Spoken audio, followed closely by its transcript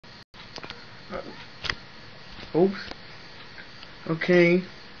Oops. Okay.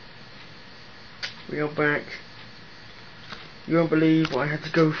 We are back. You won't believe what I had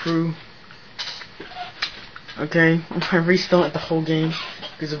to go through. Okay, I restarted the whole game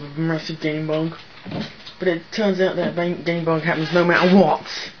because of a massive game bug. But it turns out that game bug happens no matter what.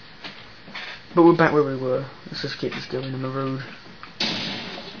 But we're back where we were. Let's just get this going on the road.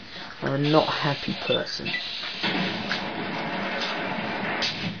 I'm a not happy person.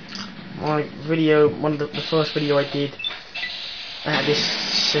 My video, the first video I did at this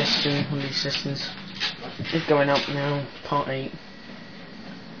session, one of these sessions, is going up now, part 8.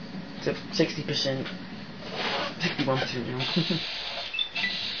 It's at 60%, 61% now.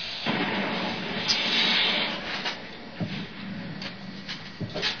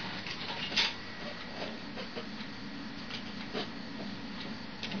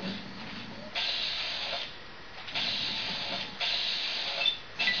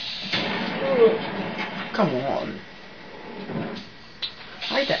 Come on.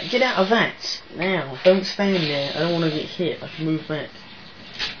 Get out of that now. Don't stand there. I don't want to get hit. I can move back.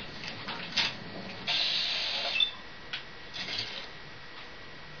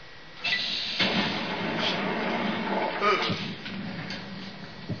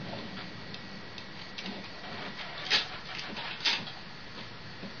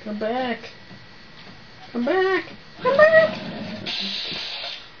 Come back. Come back. Come back.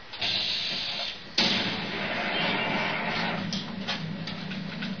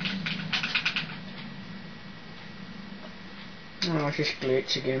 Oh, it's just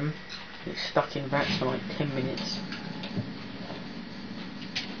glitch again. It's stuck in that for like 10 minutes.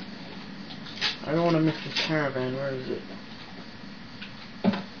 I don't want to miss the caravan. Where is it?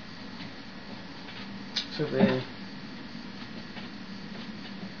 It's over there.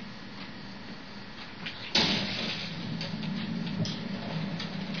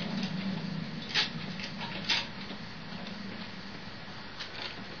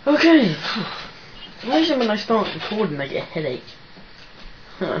 Okay. Amazing when I start recording I get a headache.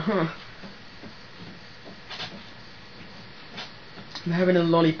 I'm having a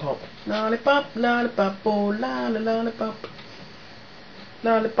lollipop. Lollipop, lollipop, oh la la lollipop.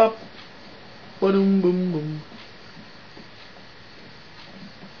 Lollipop. Boom boom boom.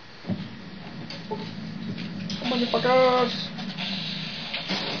 Come on you fuckers.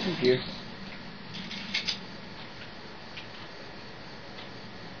 Thank you.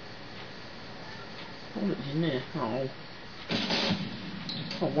 What is in there? Oh.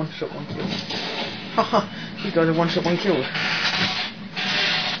 Oh, one shot, one kill. Haha, you guys are one shot, one kill.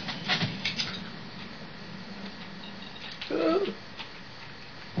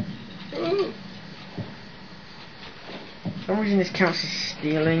 For some reason this counts as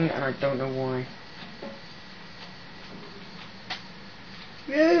stealing, and I don't know why.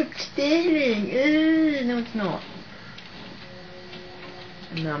 Look, stealing! No, it's not.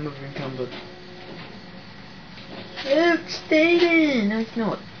 No, I'm over encumbered. Look, stealing! No, it's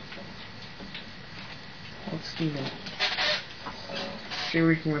not. What's stealing? See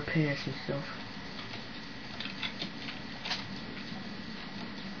we can repair some stuff.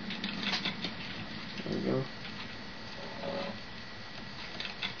 There we go.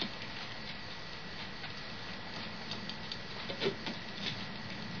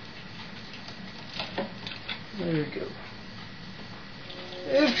 There we go.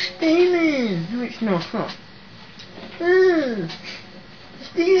 Look, stealing! No, it's not. Huh?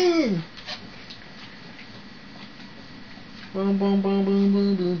 Stealing! Boom, boom, boom, boom,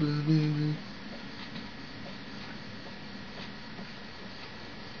 boom, boom, boom, boom.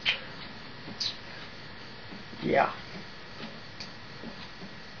 Yeah.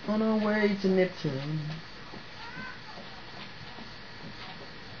 On our way to Neptune.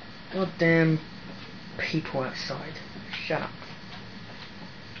 Goddamn people outside. Shut up.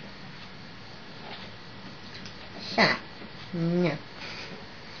 Shut up. No.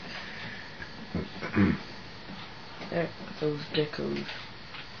 Those geckos.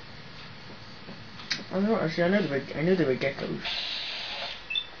 I know. Actually, I knew they were geckos.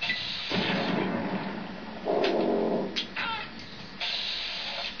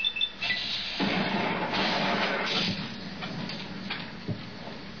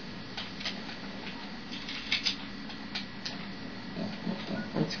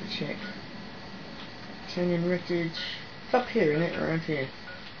 Let's go check. Canyon wreckage. It's up here, isn't it? Around here.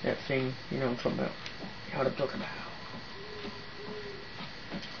 That thing. You know what I'm talking about. How to talk about.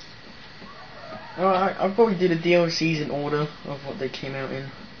 I probably did the DLCs in order of what they came out in.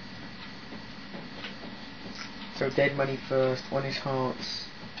 So Dead Money first, Honest Hearts,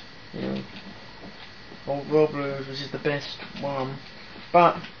 you know, Old Rob Blues, which is the best one.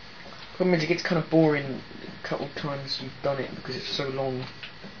 But Problem is, it gets kind of boring a couple of times you've done it because it's so long.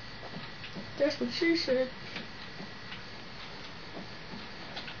 That's what she said.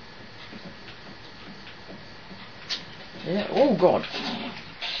 Yeah, oh god.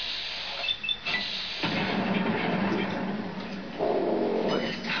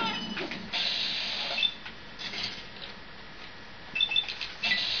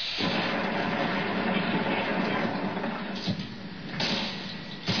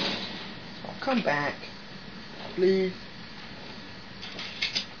 Oh, come back, please.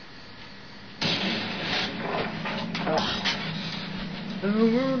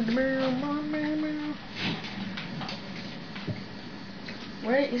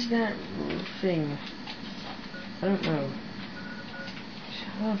 Where is that thing? I don't know.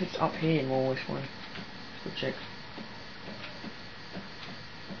 I don't know if it's up here more, this one. Let's go check.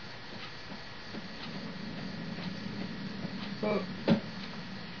 Oh.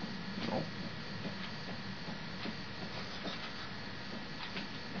 Oh.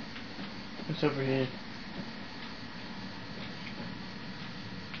 It's over here.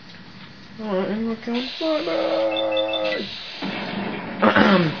 Alright, and we're coming. Bye bye!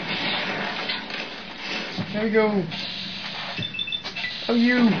 There we go. Oh,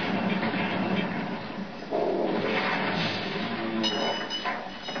 you!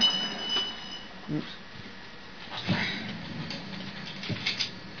 Oops.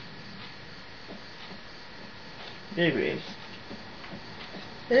 There it is.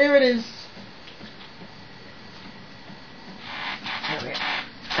 There it is! There we go.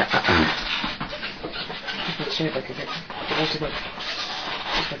 Let's see if I can get also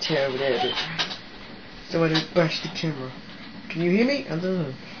my chair over there a bit. So I don't bash the camera. Can you hear me? I don't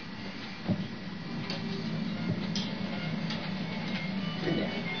know.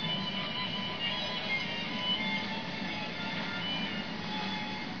 Yeah.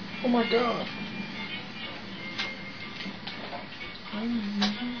 Oh my god.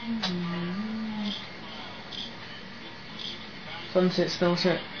 Sunset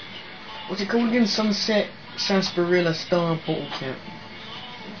Starset. What's it called again? Sunset Sarsaparilla Star Bottle Cap.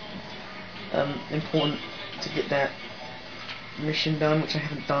 Important to get that mission done, which I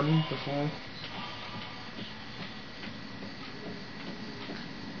haven't done before.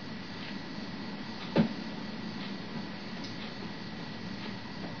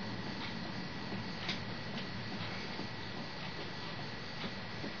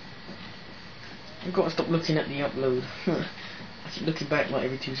 I've got to stop looking at the upload. I keep looking back like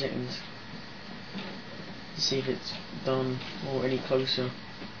every 2 seconds to see if it's done or any closer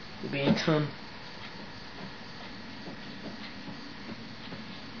to being done.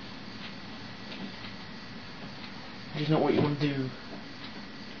 It's not what you want to do.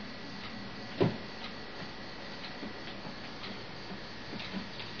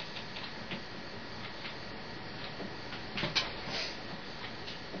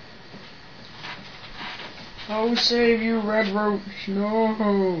 Oh, save you, Red Roach!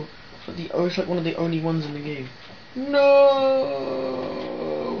 No! It's like one of the only ones in the game. No!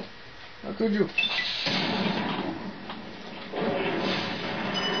 How could you?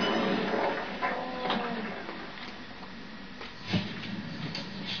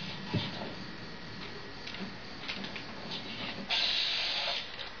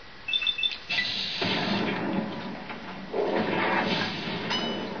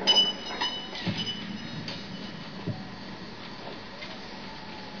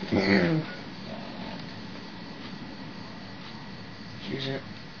 Use it.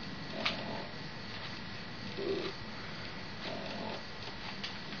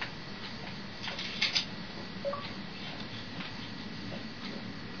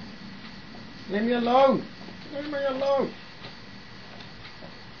 Leave me alone! Leave me alone!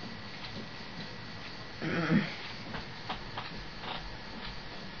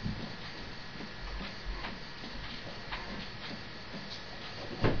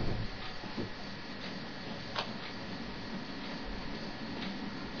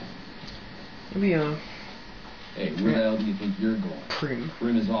 Here we are. Hey, where the hell do you think you're going? Prim.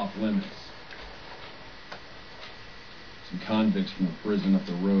 Prim is off limits. Some convicts from the prison up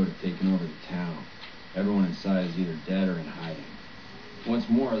the road have taken over the town. Everyone inside is either dead or in hiding. What's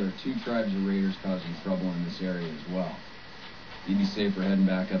more, there are 2 tribes of raiders causing trouble in this area as well. You'd be safer heading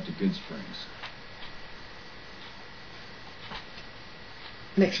back up to Good Springs.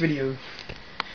 Next video.